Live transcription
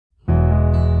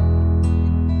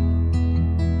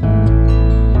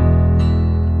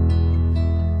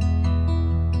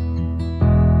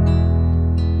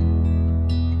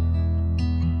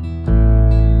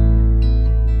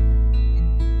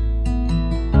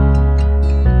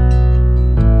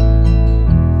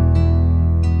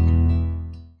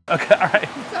Okay, all right.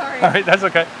 Sorry. All right, that's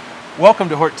okay. Welcome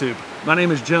to HortTube. My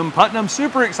name is Jim Putnam.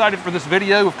 Super excited for this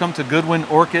video. We've come to Goodwin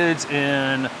Orchids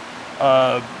in,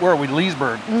 where are we?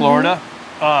 Leesburg, Florida.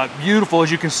 Beautiful,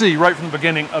 as you can see right from the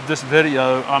beginning of this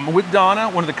video. I'm with Donna,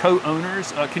 one of the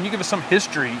co-owners. Can you give us some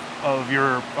history of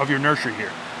your nursery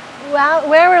here? Well,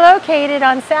 where we're located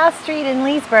on South Street in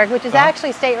Leesburg, which is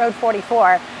actually State Road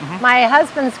 44. My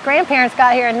husband's grandparents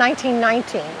got here in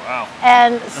 1919. Wow.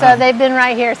 And so they've been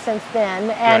right here since then.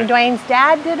 And Right. Dwayne's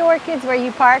dad did orchids where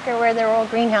you park or where there were old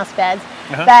greenhouse beds.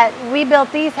 But we built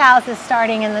these houses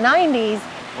starting in the 90s.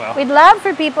 Wow. We'd love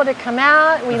for people to come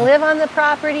out. We live on the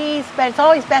properties, but it's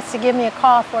always best to give me a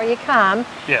call before you come.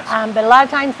 Yes. But a lot of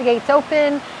times the gate's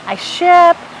open. I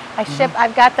ship.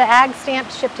 I've got the ag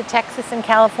stamp shipped to Texas and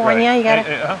California. Right. You got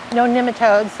no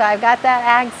nematodes, so I've got that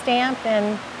ag stamp,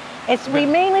 and we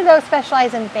mainly though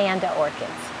specialize in Vanda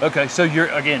orchids. Okay, so you're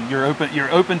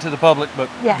open to the public, but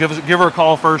Yes. give her a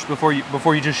call first before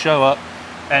you just show up,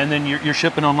 and then you're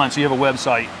shipping online. So you have a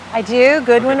website. I do,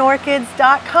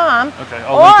 GoodwinOrchids.com. Okay,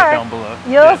 I'll link it down below.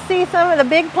 You'll see some of the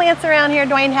big plants around here.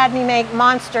 Dwayne had me make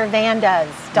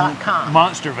monstervandas.com.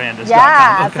 Monstervandas.com.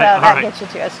 Yeah, Okay, so all that right. gets you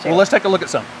to us too. Well, let's take a look at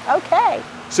some. Okay.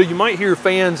 So you might hear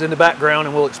fans in the background,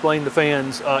 and we'll explain the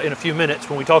fans in a few minutes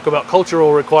when we talk about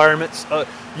cultural requirements.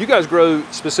 You guys grow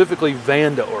specifically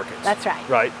Vanda orchids. That's right.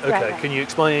 Right, okay. Right. Can you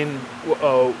explain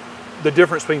the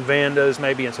difference between Vandas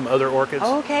maybe and some other orchids?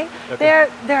 Okay. The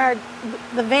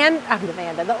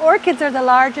orchids are the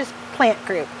largest plant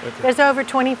group. There's over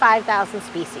 25,000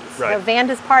 species. Right. So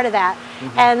Vanda's part of that.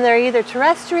 And they're either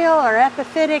terrestrial or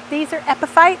epiphytic. These are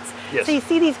epiphytes. Yes. So you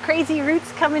see these crazy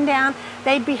roots coming down,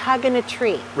 they'd be hugging a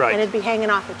tree. Right. And it'd be hanging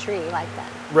off a tree like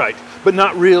that. Right, but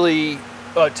not really,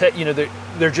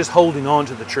 they're just holding on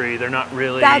to the tree. They're not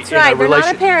really That's right, they're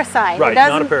not a parasite. Right,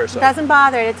 not a parasite. It doesn't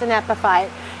bother it, it's an epiphyte.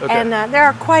 Okay. And there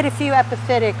are quite a few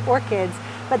epiphytic orchids,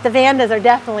 but the Vandas are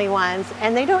definitely ones,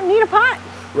 and they don't need a pot.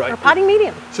 Right. Or potting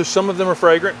medium. So some of them are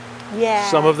fragrant?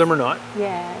 Yes. Some of them are not?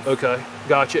 Yes. Okay,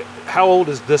 gotcha. How old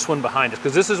is this one behind us?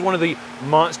 Because this is one of the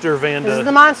monster Vanda. This is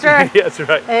the monster. Yeah, that's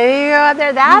right. There you go up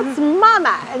there. That's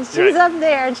Mama, and she's Right. up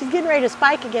there, and she's getting ready to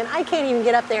spike again. I can't even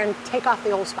get up there and take off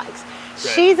the old spikes.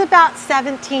 She's about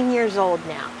 17 years old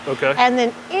now. Okay. And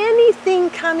then anything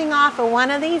coming off of one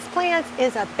of these plants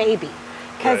is a baby.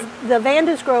 Because the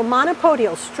Vandas grow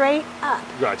monopodial, straight up.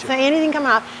 Gotcha. So anything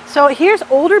coming off. So here's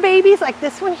older babies, like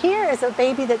this one here is a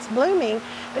baby that's blooming.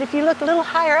 But if you look a little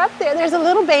higher up there, there's a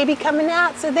little baby coming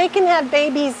out. So they can have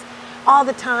babies all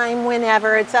the time,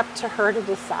 whenever. It's up to her to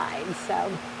decide.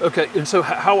 So. Okay, and so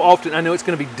how often, I know it's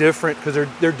going to be different because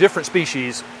they're different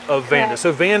species of Vanda. Correct.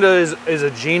 So Vanda is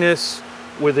a genus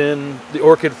within the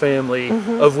orchid family,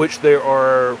 of which there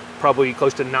are probably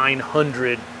close to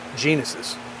 900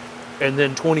 genuses, and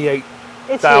then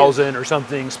 28,000 or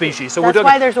something species. So that's we're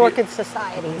talking, why there's orchid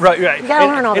societies. Right. You gotta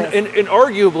learn all this. And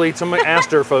arguably, some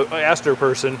aster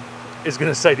person is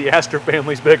going to say the aster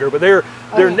family's bigger, but they're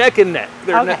neck and neck.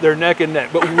 They're neck and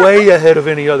neck, but way ahead of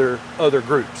any other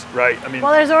groups, right? I mean,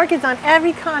 Well, there's orchids on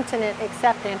every continent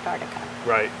except Antarctica.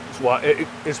 right.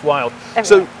 It's wild. Everywhere.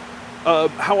 So,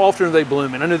 how often are they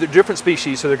blooming? I know they're different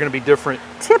species, so they're going to be different.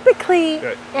 Typically,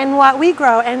 in what we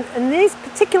grow, and these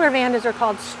particular Vandas are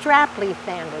called strap leaf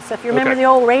Vandas. So if you remember the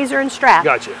old razor and strap,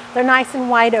 Gotcha. they're nice and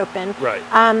wide open. Right.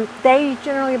 They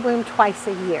generally bloom twice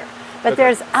a year. But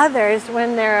there's others,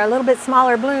 when they're a little bit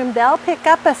smaller bloom, they'll pick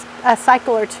up a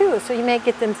cycle or two. So you may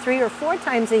get them 3 or 4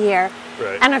 times a year,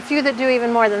 Right. and a few that do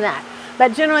even more than that.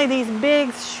 But generally these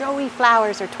big showy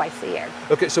flowers are twice a year.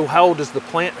 Okay, so how old does the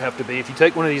plant have to be? If you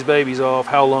take one of these babies off,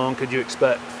 how long could you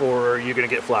expect for you're going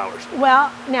to get flowers?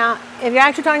 Well, now, if you're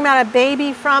actually talking about a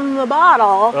baby from the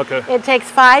bottle, it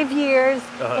takes 5 years,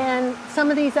 and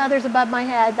some of these others above my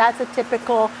head, that's a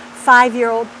typical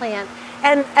 5-year-old plant.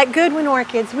 And at Goodwin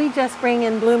Orchids, we just bring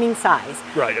in blooming size.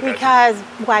 Right, okay. Because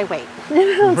why wait?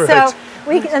 Right. So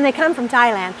and they come from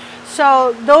Thailand.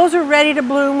 So those are ready to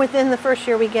bloom within the first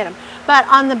year we get them. But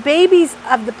on the babies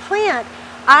of the plant,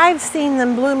 I've seen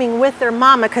them blooming with their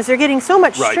mama because they're getting so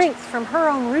much strength from her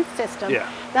own root system. Yeah.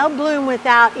 They'll bloom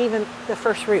without even the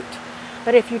first root.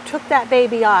 But if you took that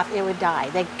baby off, it would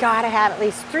die. They gotta have at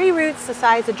least 3 roots the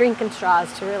size of drinking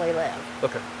straws to really live.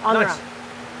 Okay. On nice. their own.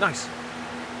 Nice.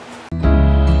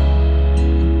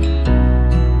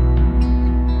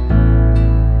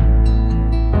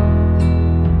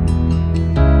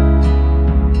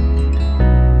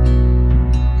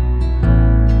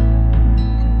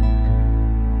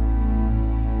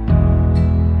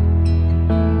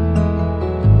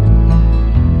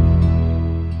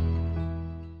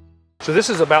 So So this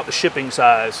is about the shipping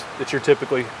size that you're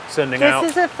typically sending out?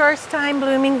 This is a first time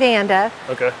blooming Vanda.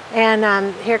 Okay.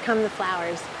 And here come the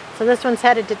flowers. So this one's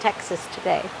headed to Texas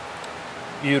today.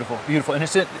 Beautiful, beautiful. And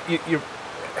it's you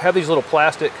have these little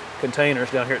plastic containers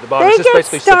down here at the bottom. They It's just get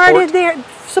basically started support. there.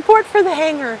 Support for the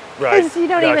hanger. Right. Because you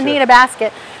don't even need a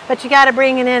basket. But you got to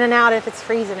bring it in and out if it's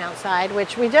freezing outside,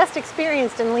 which we just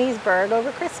experienced in Leesburg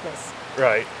over Christmas.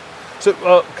 Right. So,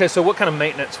 okay, so what kind of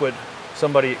maintenance would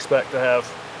somebody expect to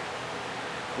have?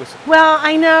 Well,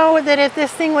 I know that if this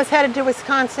thing was headed to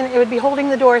Wisconsin, it would be holding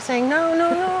the door saying, no,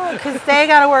 no, no, because they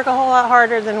got to work a whole lot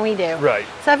harder than we do. Right.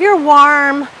 So if you're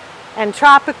warm and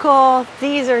tropical,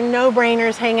 these are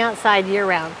no-brainers, hang outside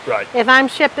year-round. Right. If I'm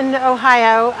shipping to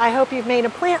Ohio, I hope you've made a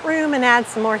plant room and add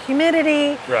some more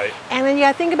humidity. Right. And then you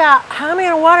got to think about how am I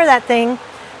going to water that thing,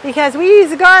 because we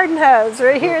use a garden hose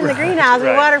right here in the greenhouse. We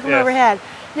water from overhead.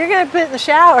 You're going to put it in the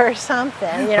shower or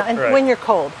something, you know, and when you're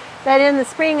cold. But in the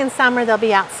spring and summer, they'll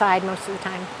be outside most of the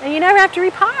time. And you never have to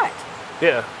repot.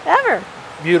 Yeah. Ever.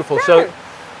 Beautiful. Never.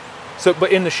 So,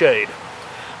 but in the shade.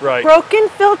 Right. Broken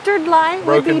filtered light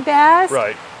would be best.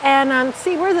 Right. And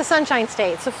see, we're the Sunshine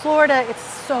State. So Florida, it's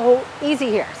so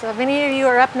easy here. So if any of you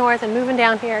are up north and moving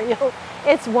down here,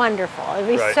 it's wonderful.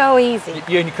 It'll be so easy.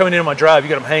 Yeah, and you're coming in on my drive, you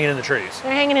got them hanging in the trees.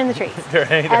 They're hanging in the trees. they're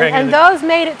hanging and those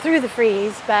made it through the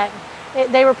freeze, but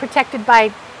they were protected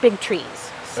by big trees.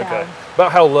 So. Okay.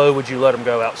 About how low would you let them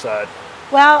go outside?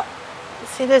 Well,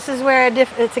 see, this is where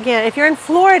it's again, if you're in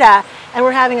Florida and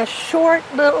we're having a short,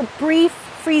 little, brief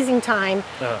freezing time,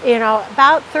 you know,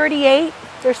 about 38,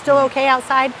 they're still okay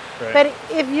outside. Right. But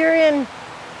if you're in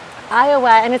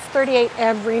Iowa and it's 38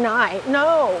 every night,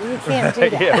 no, you can't do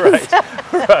that. Yeah,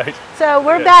 right. Right. So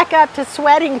we're back up to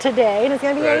sweating today, and it's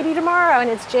going to be 80 tomorrow, and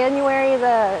it's January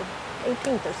the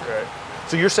 18th or something. Right.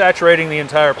 So you're saturating the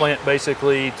entire plant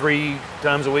basically 3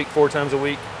 times a week, 4 times a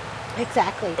week?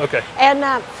 Exactly. Okay. And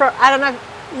I don't know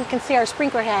if you can see our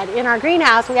sprinkler head. In our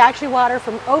greenhouse, we actually water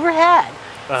from overhead.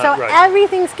 So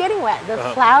everything's getting wet. The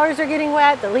flowers are getting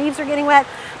wet, the leaves are getting wet.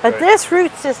 But this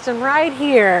root system right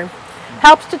here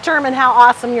helps determine how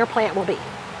awesome your plant will be.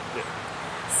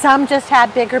 Yeah. Some just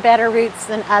have bigger, better roots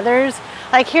than others.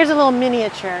 Like here's a little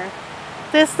miniature.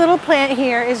 This little plant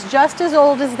here is just as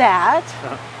old as that.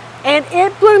 And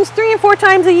it blooms 3 and 4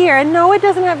 times a year. And no, it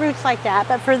doesn't have roots like that.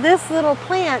 But for this little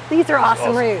plant, these are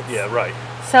awesome roots. Yeah, right.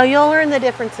 So you'll learn the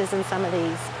differences in some of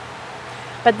these.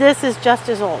 But this is just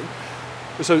as old.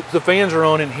 So the fans are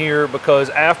on in here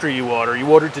because after you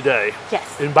watered today.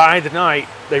 Yes. And by the night,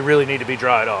 they really need to be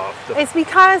dried off. It's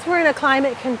because we're in a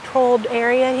climate controlled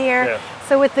area here. Yeah.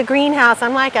 So with the greenhouse,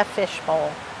 I'm like a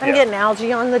fishbowl. I'm getting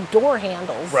algae on the door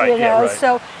handles, you know.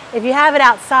 So if you have it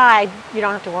outside, you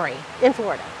don't have to worry in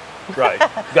Florida. Right.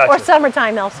 Gotcha. Or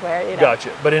summertime elsewhere, you know.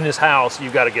 Gotcha. But in this house,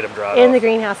 you've got to get them dried off. In the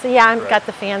greenhouse. So yeah, I've got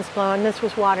the fans blowing. This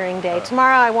was watering day.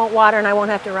 Tomorrow I won't water and I won't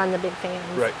have to run the big fans.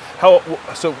 Right.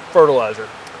 So fertilizer?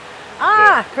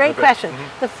 Great question.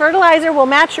 The fertilizer will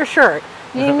match your shirt.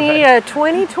 You need a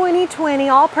 20-20-20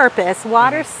 all-purpose,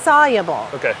 water-soluble.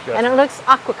 Okay, gotcha. And it looks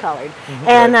aqua-colored.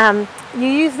 And you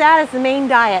use that as the main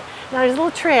diet. Now there's a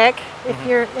little trick. If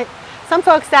you're... Some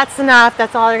folks, that's enough.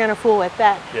 That's all they're going to fool with.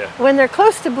 That when they're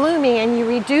close to blooming and you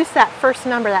reduce that first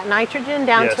number, that nitrogen,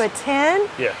 down to a 10,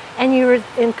 and you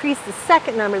increase the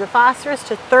second number, the phosphorus,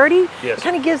 to 30, it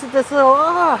kind of gives it this little,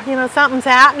 you know, something's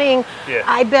happening.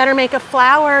 I better make a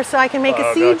flower so I can make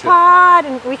a seed pod,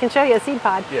 and we can show you a seed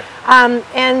pod.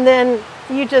 And then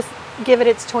you just give it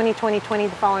its 20-20-20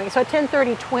 the following. So a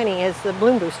 10-30-20 is the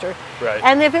bloom booster. Right.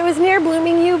 And if it was near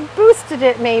blooming, you boosted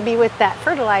it maybe with that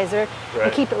fertilizer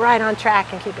and keep it right on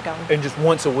track and keep it going. And just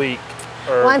once a week?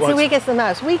 Or once a week is the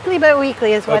most. Weekly but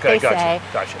weekly is what they say.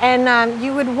 Gotcha. And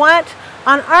you would want,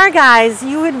 on our guys,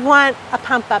 you would want a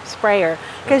pump up sprayer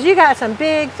because you got some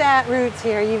big fat roots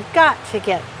here. You've got to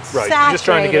get saturated. You're just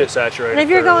trying to get it saturated. And if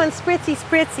you're going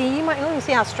spritzy, you might let me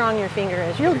see how strong your finger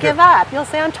is. You'll give up. You'll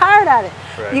say, I'm tired of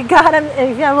it. Right. You got them. If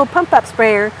you got a little pump up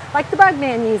sprayer like the bug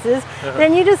man uses,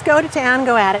 then you just go to town,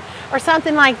 go at it. Or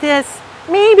something like this.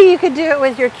 Maybe you could do it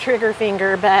with your trigger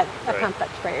finger, but a pump up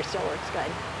sprayer still works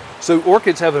good. So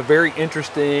orchids have a very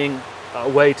interesting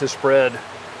way to spread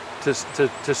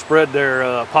spread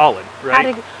their pollen,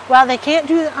 right? Well, they can't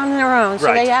do it on their own,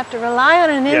 so they have to rely on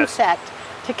an insect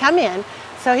to come in.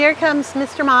 So here comes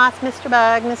Mr. Moth, Mr.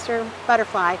 Bug, Mr.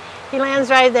 Butterfly. He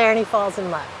lands right there and he falls in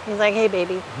love. He's like, hey,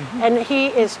 baby. And he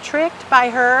is tricked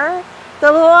by her.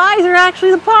 The little eyes are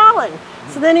actually the pollen.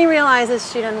 So then he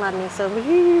realizes she doesn't love me. So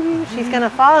she's going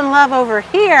to fall in love over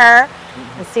here.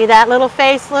 And see that little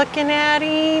face looking at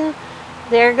him?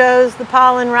 There goes the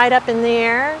pollen right up in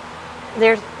there.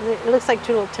 it looks like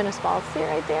two little tennis balls. See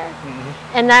right there?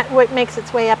 And that what makes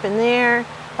its way up in there.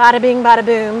 Bada bing, bada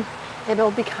boom.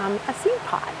 It'll become a seed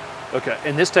pod. Okay,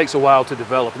 and this takes a while to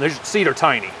develop, and the seed are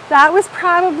tiny. That was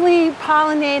probably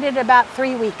pollinated about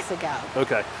 3 weeks ago.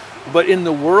 Okay, but in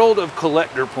the world of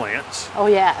collector plants, oh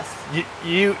yes,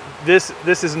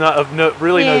 this is not of no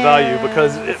value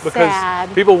because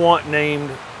people want named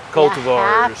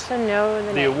cultivars. You have to know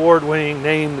the name. Award-winning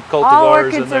named cultivars. All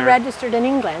orchids are registered in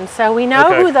England, so we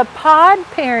know who the pod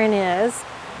parent is.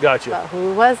 Gotcha. But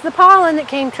who was the pollen that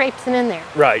came traipsing in there?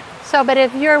 Right. So, but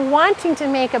if you're wanting to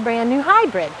make a brand new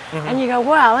hybrid, and you go,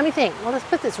 well, let me think. Well, let's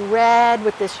put this red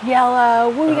with this yellow.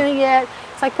 What are we going to get?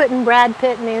 It's like putting Brad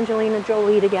Pitt and Angelina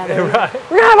Jolie together. Right.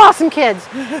 We're going to have awesome kids.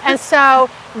 And so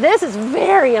this is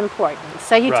very important.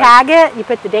 So you tag it, you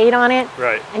put the date on it,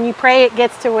 and you pray it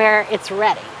gets to where it's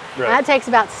ready. And that takes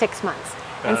about 6 months.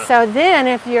 And so then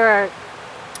if you're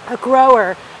a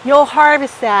grower, you'll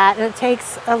harvest that, and it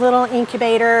takes a little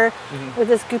incubator with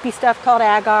this goopy stuff called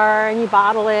agar, and you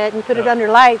bottle it, and you put it under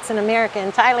lights in America.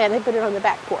 In Thailand, they put it on the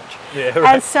back porch. Yeah,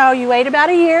 right. And so you wait about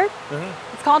a year.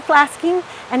 It's called flasking,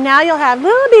 and now you'll have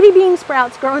little bitty bean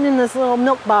sprouts growing in this little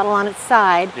milk bottle on its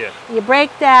side. Yeah. You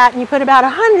break that, and you put about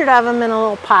 100 of them in a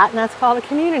little pot, and that's called a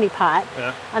community pot.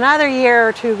 Yeah. Another year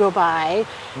or two go by,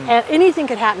 and anything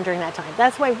could happen during that time.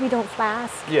 That's why we don't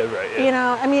flask. Yeah, right. Yeah. You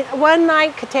know, I mean, one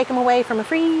night could take them away from a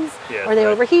freeze, or they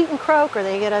overheat and croak, or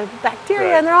they get a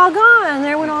bacteria, and they're all gone, and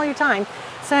there went all your time.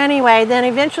 So anyway, then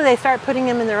eventually they start putting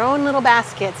them in their own little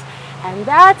baskets. And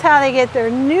that's how they get their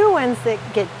new ones that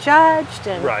get judged,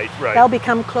 and they'll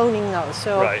become cloning those.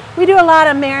 So we do a lot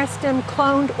of meristem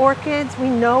cloned orchids. We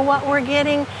know what we're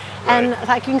getting, and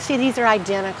like you can see, these are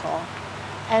identical.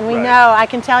 And we know, I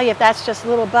can tell you if that's just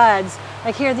little buds.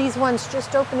 Like here, these ones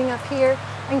just opening up here,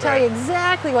 I can tell you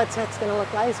exactly what that's going to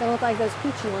look like. It's going to look like those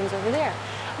peachy ones over there.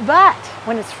 But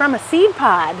when it's from a seed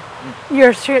pod,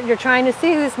 you're trying to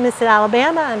see who's Miss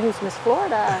Alabama and who's Miss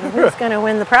Florida and who's going to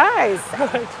win the prize.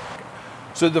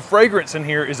 So the fragrance in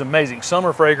here is amazing. Some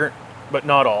are fragrant, but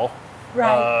not all.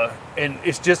 Right. And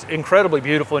it's just incredibly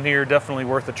beautiful in here. Definitely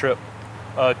worth a trip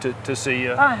to see.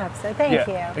 I hope so. Thank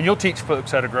you. And you'll teach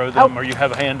folks how to grow them, or you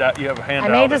have a handout. I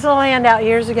made this little handout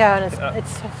years ago, and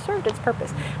it's served its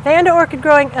purpose. Vanda orchid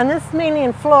growing, and this is mainly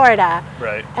in Florida.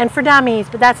 Right. And for dummies,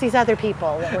 but that's these other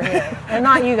people that were here, and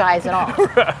not you guys at all.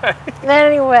 Right. But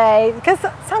anyway, because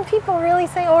some people really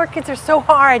say orchids are so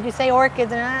hard. You say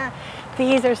orchids, and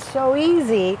these are so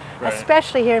easy,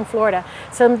 especially here in Florida.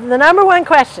 So the number one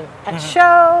question at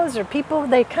shows or people,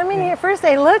 they come in here first,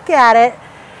 they look at it.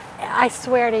 I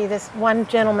swear to you, this one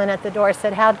gentleman at the door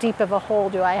said, how deep of a hole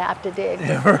do I have to dig?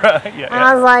 And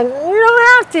I was like, you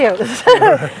don't have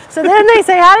to. So then they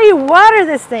say, how do you water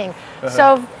this thing?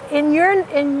 So in your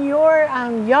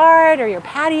yard or your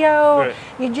patio,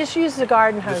 you just use the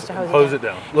garden hose to hose it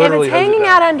down. Literally if it's hanging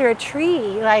out under a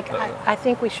tree, like I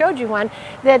think we showed you one,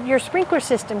 that your sprinkler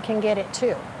system can get it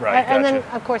too. Right. And then,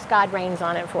 of course, God rains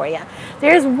on it for you.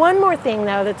 There's one more thing,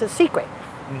 though, that's a secret.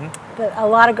 But a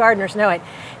lot of gardeners know it,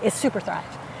 is Super Thrive.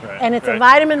 And it's a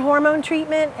vitamin hormone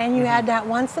treatment, and you add that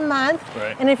once a month.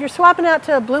 And if you're swapping out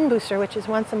to a bloom booster, which is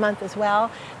once a month as well,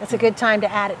 it's a good time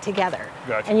to add it together.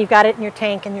 And you've got it in your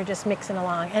tank, and you're just mixing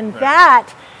along. And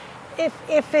that,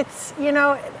 if it's, you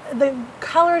know, the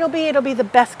color it'll be the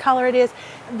best color it is.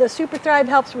 The Super Thrive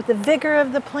helps with the vigor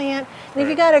of the plant. And if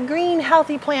you got a green,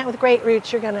 healthy plant with great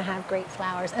roots, you're going to have great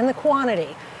flowers, and the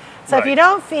quantity. So if you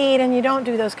don't feed and you don't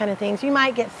do those kind of things, you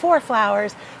might get 4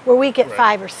 flowers where we get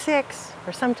 5 or 6,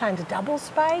 or sometimes double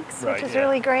spikes, which is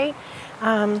really great.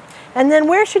 And then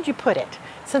where should you put it?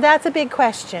 So that's a big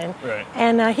question.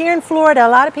 And here in Florida, a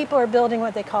lot of people are building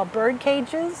what they call bird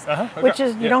cages, which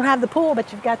is you don't have the pool,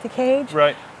 but you've got the cage.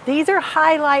 These are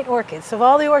high light orchids. So of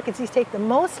all the orchids, these take the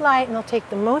most light and they'll take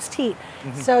the most heat.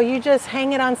 So you just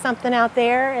hang it on something out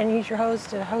there and use your hose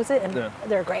to hose it, and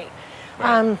they're great.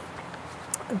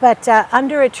 But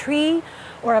under a tree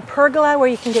or a pergola where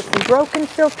you can get some broken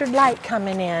filtered light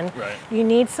coming in, you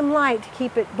need some light to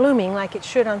keep it blooming like it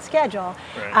should on schedule.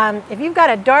 If you've got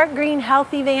a dark green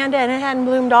healthy Vanda and it hadn't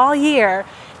bloomed all year,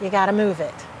 you got to move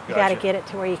it. You got to get it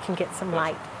to where you can get some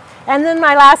light. And then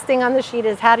my last thing on the sheet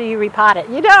is, how do you repot it?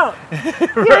 You don't.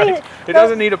 It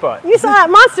doesn't need a pot. You saw that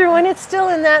monster when it's still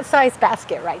in that size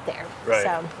basket right there.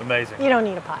 So amazing. You don't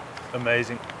need a pot.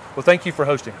 Amazing. Well, thank you for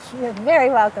hosting us. You're very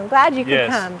welcome. Glad you could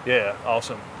come. Yeah,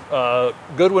 awesome.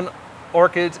 Goodwin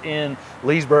Orchids in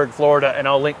Leesburg, Florida, and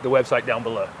I'll link the website down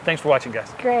below. Thanks for watching,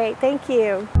 guys. Great. Thank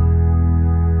you.